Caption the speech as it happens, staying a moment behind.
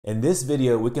In this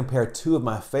video, we compare two of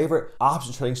my favorite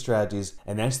option trading strategies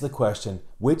and answer the question,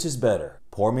 which is better,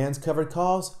 poor man's covered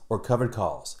calls or covered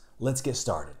calls? Let's get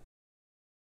started.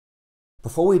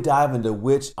 Before we dive into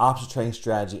which option trading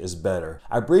strategy is better,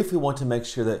 I briefly want to make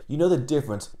sure that you know the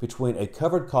difference between a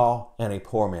covered call and a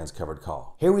poor man's covered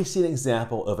call. Here we see an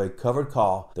example of a covered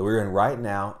call that we're in right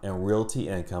now in Realty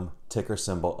Income, ticker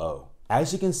symbol O.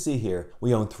 As you can see here,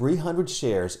 we own 300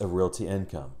 shares of Realty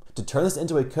Income. To turn this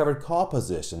into a covered call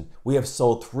position, we have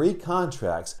sold 3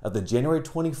 contracts of the January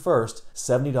 21st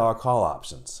 $70 call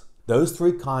options. Those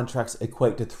 3 contracts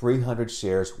equate to 300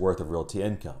 shares worth of Realty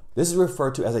Income. This is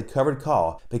referred to as a covered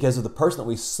call because of the person that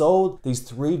we sold these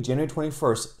 3 January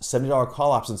 21st $70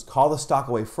 call options called the stock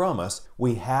away from us,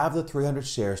 we have the 300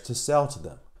 shares to sell to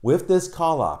them. With this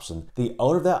call option, the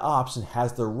owner of that option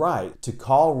has the right to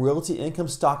call Realty Income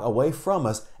stock away from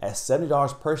us at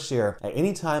 $70 per share at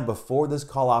any time before this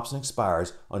call option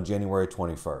expires on January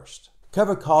 21st.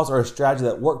 Covered calls are a strategy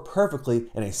that work perfectly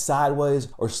in a sideways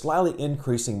or slightly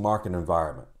increasing market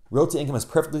environment. Realty Income has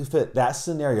perfectly fit that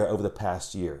scenario over the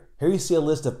past year. Here you see a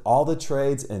list of all the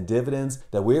trades and dividends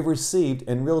that we have received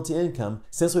in Realty Income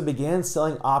since we began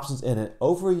selling options in it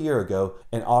over a year ago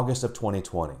in August of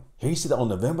 2020. Here you see that on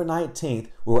November 19th,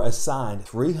 we were assigned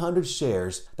 300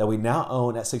 shares that we now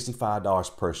own at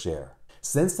 $65 per share.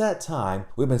 Since that time,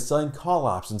 we've been selling call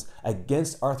options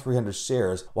against our 300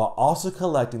 shares while also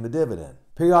collecting the dividend.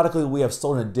 Periodically, we have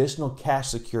sold an additional cash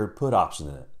secured put option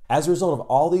in it. As a result of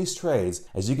all these trades,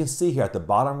 as you can see here at the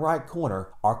bottom right corner,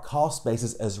 our cost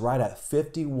basis is right at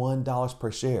 $51 per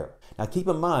share. Now keep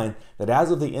in mind that as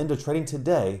of the end of trading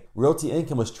today, Realty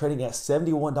Income was trading at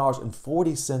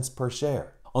 $71.40 per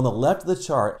share. On the left of the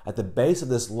chart, at the base of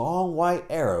this long white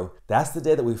arrow, that's the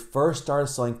day that we first started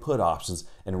selling put options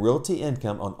in Realty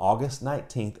Income on August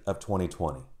 19th of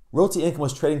 2020. Realty Income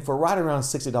was trading for right around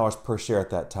 $60 per share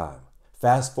at that time.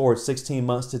 Fast forward 16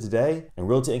 months to today, and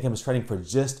Realty Income is trading for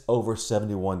just over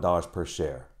 $71 per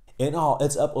share. In all,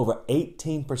 it's up over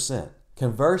 18%.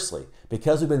 Conversely,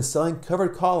 because we've been selling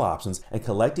covered call options and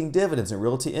collecting dividends in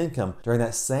Realty Income during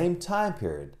that same time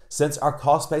period, since our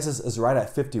cost basis is right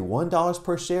at $51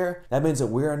 per share, that means that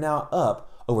we are now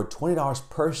up over $20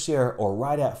 per share or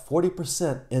right at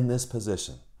 40% in this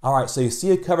position. All right, so you see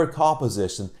a covered call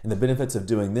position and the benefits of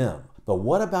doing them. But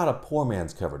what about a poor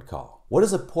man's covered call? What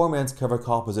does a poor man's covered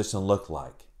call position look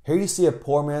like? Here you see a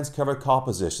poor man's covered call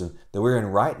position that we're in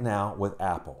right now with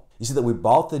Apple. You see that we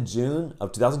bought the June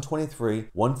of 2023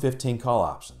 115 call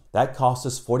option. That cost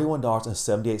us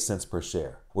 $41.78 per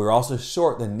share. We were also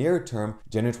short the near-term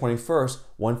January 21st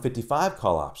 155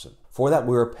 call option. For that,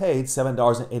 we were paid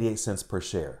 $7.88 per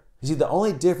share. You see, the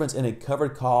only difference in a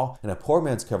covered call and a poor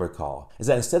man's covered call is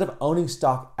that instead of owning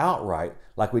stock outright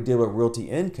like we did with Realty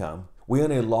Income, we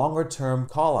own a longer-term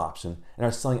call option and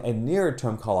are selling a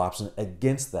nearer-term call option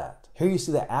against that. Here you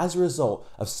see that as a result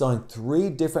of selling 3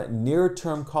 different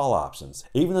near-term call options,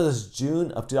 even though this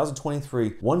June of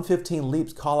 2023 115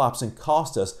 Leaps call option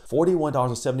cost us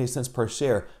 $41.78 per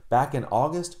share back in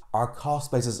August, our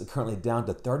cost basis is currently down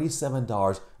to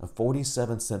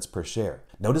 $37.47 per share.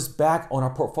 Notice back on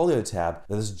our portfolio tab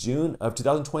that this June of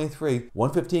 2023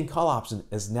 115 call option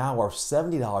is now worth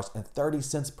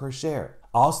 $70.30 per share.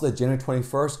 Also, the January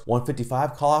 21st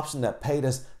 155 call option that paid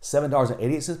us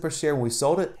 $7.88 per share when we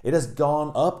sold it, it has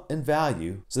gone up in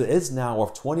value so that it's now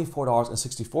worth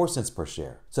 $24.64 per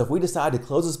share. So if we decide to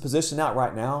close this position out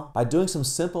right now, by doing some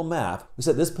simple math, we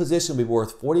said this position will be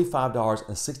worth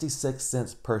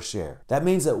 $45.66 per share. That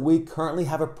means that we currently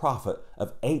have a profit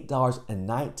of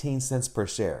 $8.19 per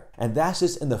share. And that's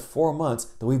just in the 4 months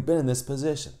that we've been in this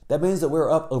position. That means that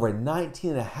we're up over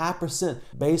 19.5%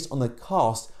 based on the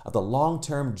cost of the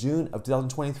long-term June of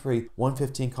 2023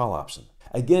 115 call option.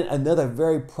 Again, another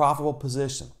very profitable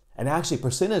position. And actually,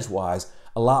 percentage-wise,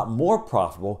 a lot more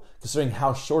profitable considering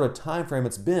how short a time frame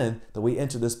it's been that we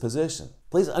entered this position.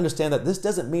 Please understand that this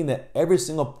doesn't mean that every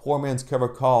single poor man's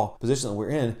covered call position that we're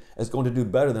in is going to do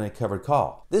better than a covered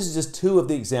call. This is just 2 of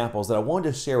the examples that I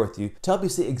wanted to share with you to help you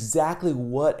see exactly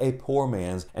what a poor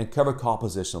man's and covered call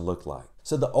position look like.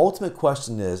 So the ultimate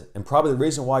question is, and probably the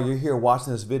reason why you're here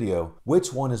watching this video,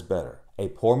 which one is better, a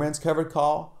poor man's covered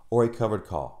call or a covered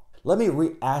call? Let me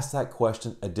re-ask that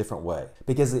question a different way,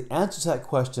 because the answer to that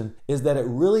question is that it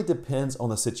really depends on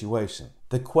the situation.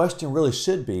 The question really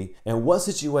should be, in what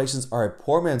situations are a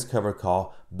poor man's covered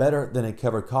call better than a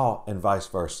covered call and vice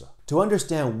versa? To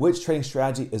understand which trading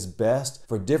strategy is best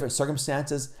for different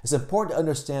circumstances, it's important to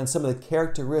understand some of the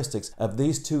characteristics of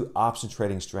these 2 option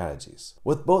trading strategies.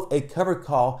 With both a covered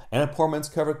call and a poor man's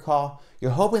covered call, you're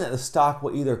hoping that the stock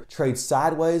will either trade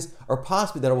sideways or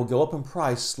possibly that it will go up in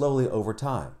price slowly over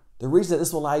time. The reason that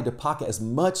this will allow you to pocket as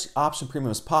much option premium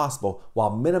as possible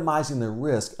while minimizing the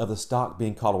risk of the stock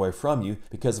being called away from you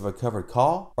because of a covered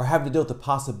call or having to deal with the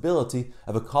possibility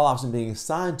of a call option being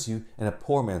assigned to you in a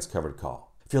poor man's covered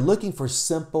call. If you're looking for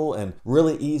simple and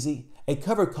really easy, a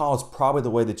covered call is probably the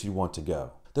way that you want to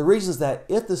go. The reason is that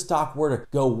if the stock were to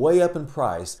go way up in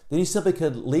price, then you simply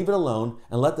could leave it alone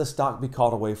and let the stock be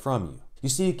called away from you. You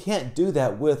see, you can't do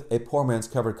that with a poor man's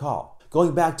covered call.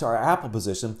 Going back to our Apple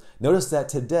position, notice that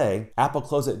today, Apple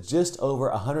closed at just over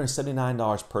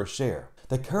 $179 per share.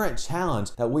 The current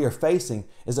challenge that we are facing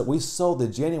is that we sold the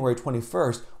January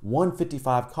 21st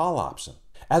 155 call option.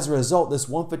 As a result, this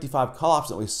 155 call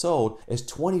option that we sold is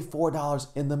 $24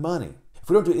 in the money. If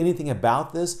we don't do anything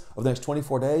about this over the next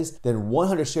 24 days, then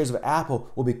 100 shares of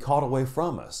Apple will be called away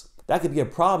from us. That could be a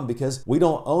problem because we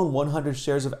don't own 100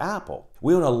 shares of Apple.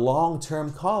 We own a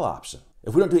long-term call option.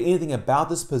 If we don't do anything about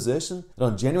this position, then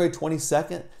on January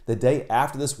 22nd, the day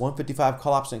after this 155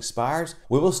 call option expires,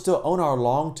 we will still own our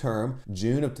long-term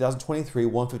June of 2023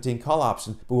 115 call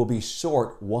option, but we'll be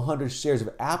short 100 shares of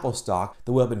Apple stock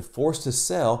that will have been forced to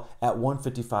sell at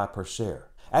 155 per share.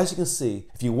 As you can see,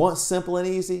 if you want simple and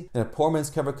easy, then a poor man's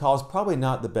covered call is probably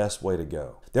not the best way to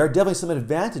go. There are definitely some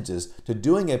advantages to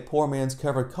doing a poor man's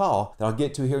covered call that I'll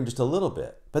get to here in just a little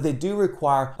bit, but they do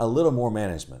require a little more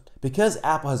management. Because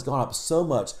Apple has gone up so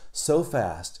much so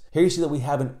fast, here you see that we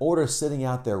have an order sitting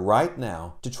out there right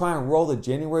now to try and roll the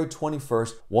January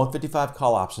 21st 155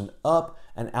 call option up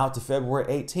and out to February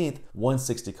 18th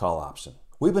 160 call option.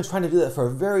 We've been trying to do that for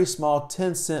a very small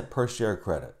 10-cent per share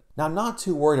credit. Now, I'm not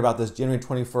too worried about this January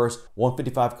 21st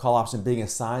 155 call option being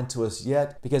assigned to us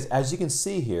yet, because as you can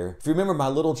see here, if you remember my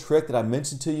little trick that I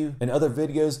mentioned to you in other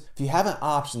videos, if you have an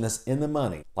option that's in the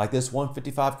money, like this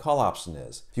 155 call option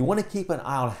is, if you want to keep an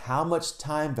eye on how much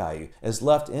time value is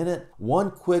left in it,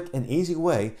 one quick and easy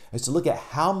way is to look at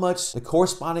how much the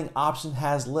corresponding option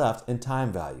has left in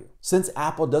time value. Since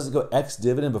Apple doesn't go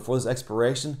ex-dividend before this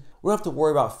expiration, we don't have to worry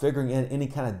about figuring in any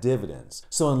kind of dividends.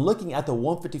 So in looking at the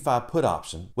 155 put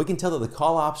option, we can tell that the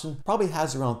call option probably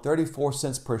has around 34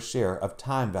 cents per share of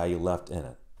time value left in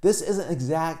it. This isn't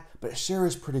exact, but it sure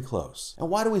is pretty close. And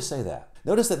why do we say that?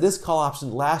 Notice that this call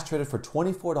option last traded for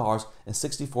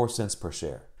 $24.64 per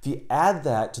share. If you add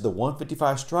that to the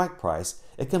 155 strike price,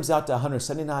 it comes out to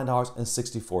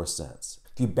 $179.64.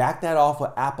 If you back that off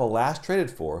what Apple last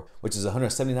traded for, which is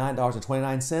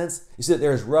 $179.29, you see that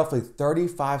there is roughly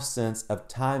 35 cents of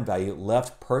time value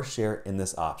left per share in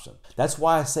this option. That's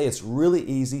why I say it's really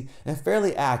easy and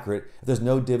fairly accurate, if there's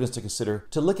no dividends to consider,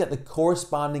 to look at the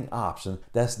corresponding option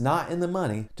that's not in the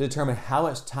money to determine how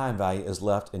much time value is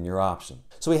left in your option.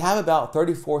 So we have about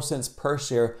 34 cents per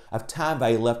share of time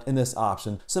value left in this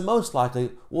option, so most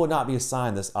likely we'll not be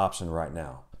assigned this option right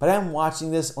now. But I'm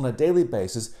watching this on a daily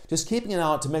basis, just keeping an eye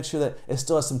out to make sure that it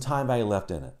still has some time value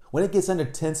left in it. When it gets under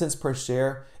 10 cents per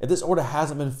share, if this order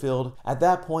hasn't been filled, at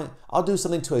that point, I'll do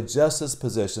something to adjust this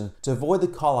position to avoid the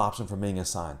call option from being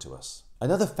assigned to us.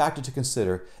 Another factor to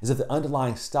consider is if the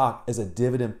underlying stock is a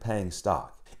dividend-paying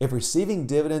stock. If receiving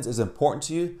dividends is important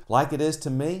to you, like it is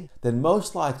to me, then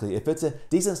most likely, if it's a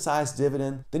decent-sized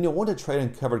dividend, then you'll want to trade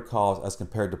in covered calls as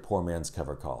compared to poor man's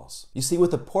covered calls. You see, with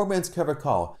the poor man's covered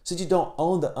call, since you don't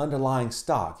own the underlying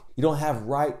stock, you don't have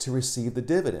right to receive the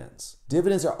dividends.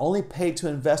 Dividends are only paid to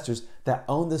investors that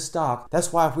own the stock.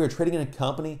 That's why if we were trading in a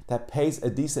company that pays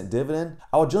a decent dividend,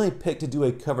 I would generally pick to do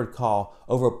a covered call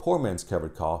over a poor man's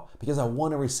covered call because I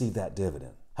want to receive that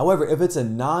dividend. However, if it's a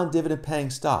non-dividend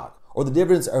paying stock, or the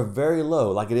dividends are very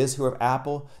low, like it is here with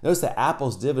Apple, notice that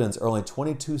Apple's dividends are only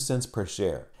 22 cents per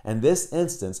share. In this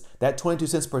instance, that 22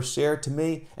 cents per share, to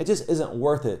me, it just isn't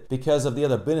worth it because of the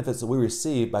other benefits that we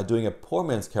receive by doing a poor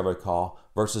man's covered call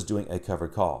versus doing a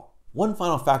covered call. One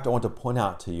final factor I want to point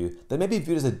out to you that may be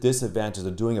viewed as a disadvantage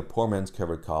of doing a poor man's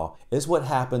covered call is what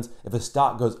happens if a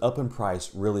stock goes up in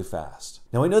price really fast.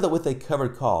 Now we know that with a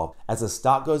covered call, as the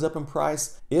stock goes up in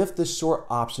price, if the short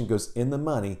option goes in the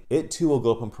money, it too will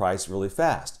go up in price really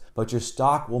fast, but your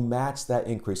stock will match that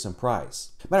increase in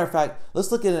price. Matter of fact, let's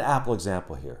look at an Apple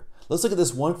example here. Let's look at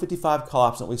this 155 call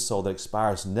option that we sold that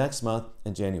expires next month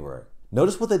in January.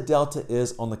 Notice what the delta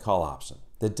is on the call option.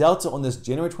 The delta on this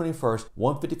January 21st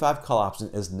 155 call option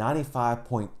is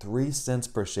 95.3 cents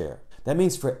per share. That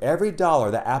means for every dollar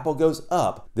that Apple goes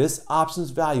up, this option's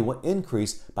value will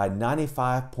increase by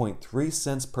 95.3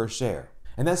 cents per share.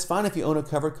 And that's fine if you own a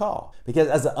covered call, because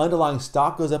as the underlying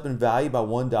stock goes up in value by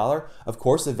 $1, of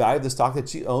course the value of the stock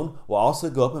that you own will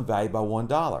also go up in value by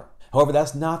 $1. However,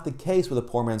 that's not the case with a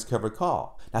poor man's covered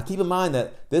call. Now keep in mind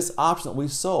that this option that we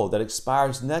sold that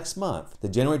expires next month, the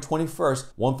January 21st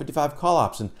 155 call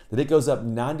option, that it goes up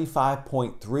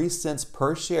 95.3 cents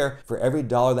per share for every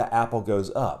dollar that Apple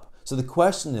goes up. So the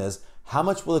question is, how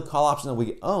much will the call option that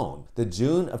we own, the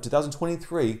June of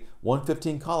 2023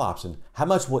 115 call option, how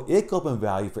much will it go up in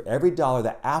value for every dollar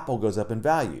that Apple goes up in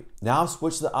value? Now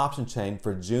switch to the option chain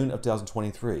for June of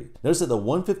 2023. Notice that the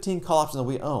 115 call option that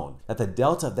we own, that the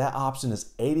delta of that option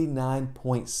is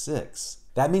 89.6.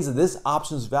 That means that this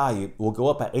option's value will go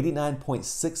up by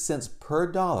 89.6 cents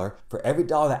per dollar for every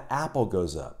dollar that Apple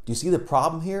goes up. Do you see the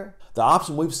problem here? The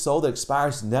option we've sold that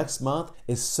expires next month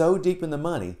is so deep in the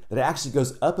money that it actually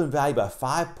goes up in value by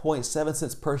 5.7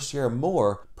 cents per share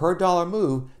more per dollar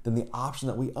move than the option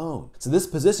that we own. So this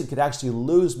position could actually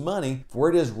lose money for where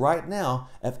it is right now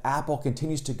if Apple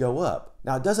continues to go up.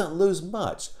 Now it doesn't lose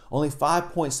much, only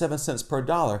 5.7 cents per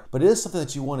dollar, but it is something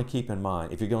that you want to keep in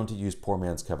mind if you're going to use poor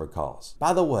man's covered calls.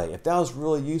 By the way, if that was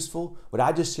really useful, what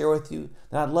I just shared with you,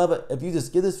 then I'd love it if you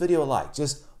just give this video a like.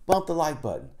 Just bump the like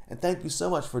button. And thank you so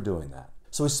much for doing that.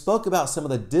 So we spoke about some of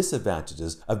the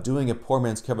disadvantages of doing a poor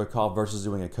man's covered call versus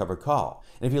doing a covered call.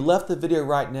 And if you left the video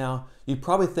right now, you'd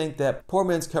probably think that poor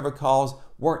man's covered calls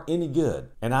weren't any good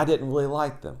and I didn't really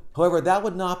like them. However, that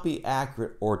would not be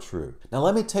accurate or true. Now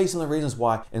let me tell you some of the reasons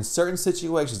why in certain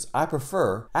situations I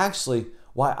prefer, actually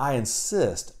why I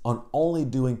insist on only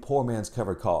doing poor man's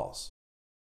covered calls.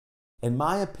 In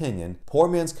my opinion, poor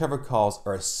man's covered calls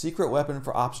are a secret weapon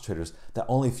for option traders that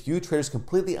only few traders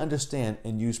completely understand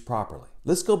and use properly.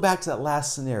 Let's go back to that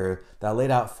last scenario that I laid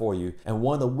out for you and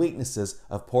one of the weaknesses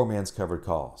of poor man's covered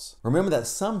calls. Remember that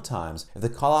sometimes if the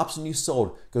call option you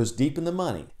sold goes deep in the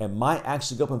money, it might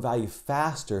actually go up in value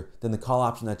faster than the call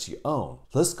option that you own.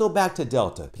 Let's go back to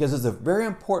Delta because there's a very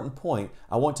important point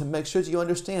I want to make sure that you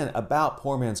understand about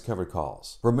poor man's covered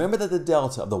calls. Remember that the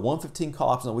delta of the 115 call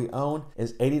option that we own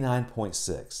is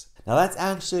 89.6. Now that's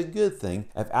actually a good thing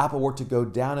if Apple were to go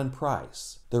down in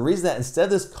price. The reason that instead of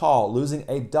this call losing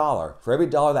 $1 for every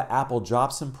dollar that Apple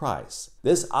drops in price,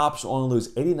 this option will only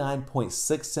lose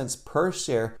 89.6 cents per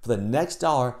share for the next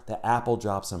dollar that Apple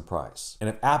drops in price. And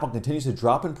if Apple continues to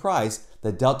drop in price,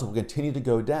 the delta will continue to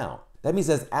go down. That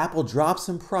means as Apple drops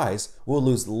in price, we'll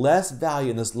lose less value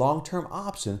in this long-term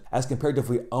option as compared to if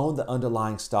we own the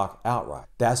underlying stock outright.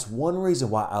 That's one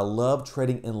reason why I love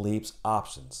trading in Leap's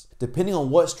options. Depending on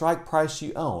what strike price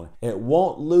you own, it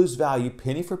won't lose value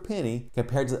penny for penny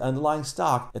compared to the underlying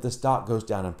stock if the stock goes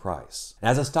down in price. And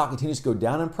as the stock continues to go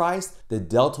down in price, the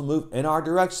delta will move in our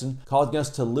direction, causing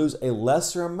us to lose a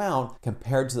lesser amount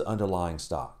compared to the underlying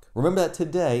stock. Remember that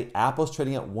today, Apple's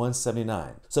trading at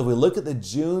 179. So if we look at the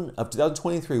June of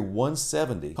 2023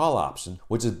 170 call option,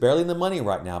 which is barely in the money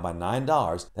right now by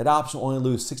 $9, that option will only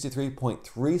lose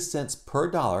 63.3 cents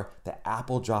per dollar that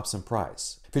Apple drops in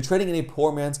price. If you're trading any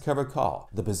poor man's covered call,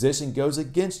 the position goes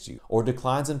against you or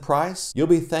declines in price, you'll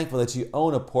be thankful that you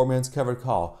own a poor man's covered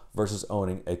call versus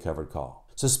owning a covered call.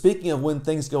 So speaking of when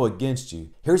things go against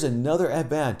you, here's another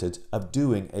advantage of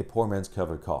doing a poor man's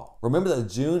covered call. Remember that the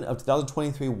June of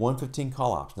 2023 115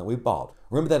 call option that we bought.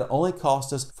 Remember that it only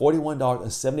cost us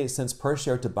 $41.78 per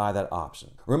share to buy that option.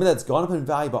 Remember that it's gone up in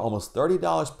value by almost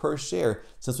 $30 per share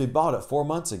since we bought it 4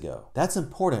 months ago. That's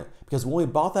important because when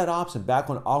we bought that option back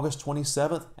on August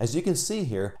 27th, as you can see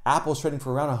here, Apple's trading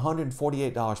for around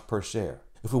 $148 per share.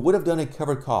 If we would have done a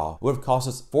covered call, it would have cost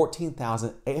us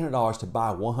 $14,800 to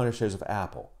buy 100 shares of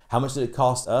Apple. How much did it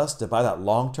cost us to buy that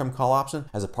long-term call option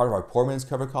as a part of our poor man's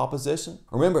covered call position?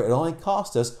 Remember, it only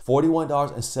cost us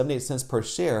 $41.78 per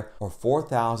share or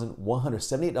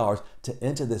 $4,178 to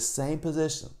enter this same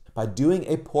position. By doing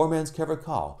a poor man's covered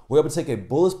call, we're able to take a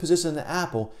bullish position in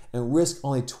Apple and risk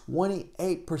only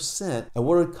 28% of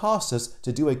what it would cost us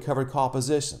to do a covered call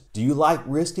position. Do you like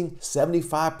risking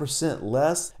 75%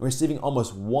 less and receiving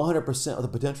almost 100% of the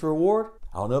potential reward?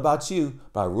 I don't know about you,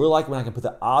 but I really like when I can put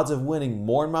the odds of winning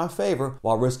more in my favor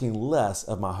while risking less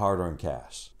of my hard-earned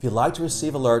cash. If you'd like to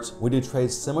receive alerts when we do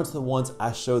trades similar to the ones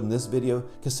I showed in this video,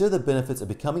 consider the benefits of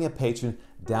becoming a patron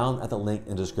down at the link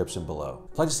in the description below.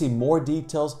 If you'd like to see more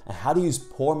details on how to use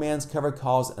poor man's covered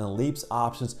calls and Leap's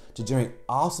options to generate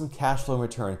awesome cash flow and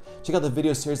return, check out the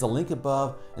video series, the link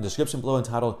above and description below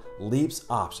entitled Leap's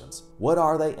Options. What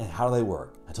are they and how do they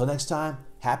work? Until next time,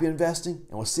 happy investing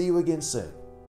and we'll see you again soon.